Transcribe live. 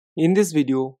In this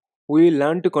video, we will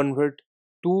learn to convert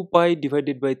 2 pi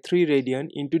divided by 3 radian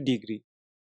into degree.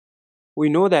 We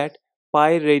know that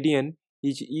pi radian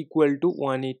is equal to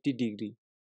 180 degree.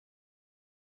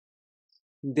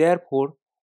 Therefore,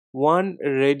 1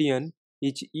 radian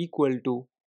is equal to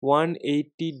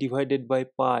 180 divided by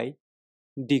pi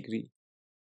degree.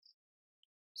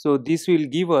 So this will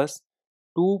give us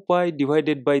 2 pi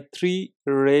divided by 3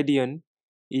 radian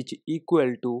is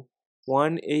equal to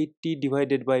 180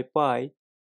 divided by pi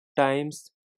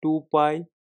times 2 pi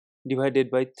divided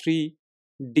by 3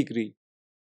 degree.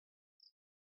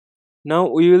 Now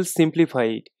we will simplify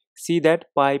it. See that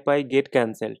pi get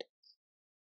cancelled.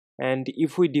 And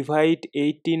if we divide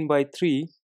 18 by 3,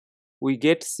 we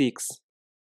get 6.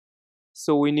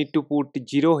 So we need to put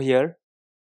 0 here.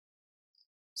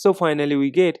 So finally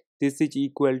we get this is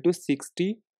equal to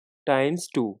 60 times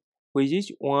 2, which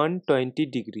is 120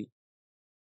 degree.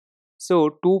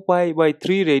 So 2 pi by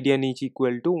 3 radian is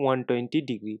equal to 120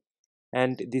 degree.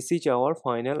 And this is our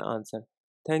final answer.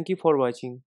 Thank you for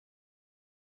watching.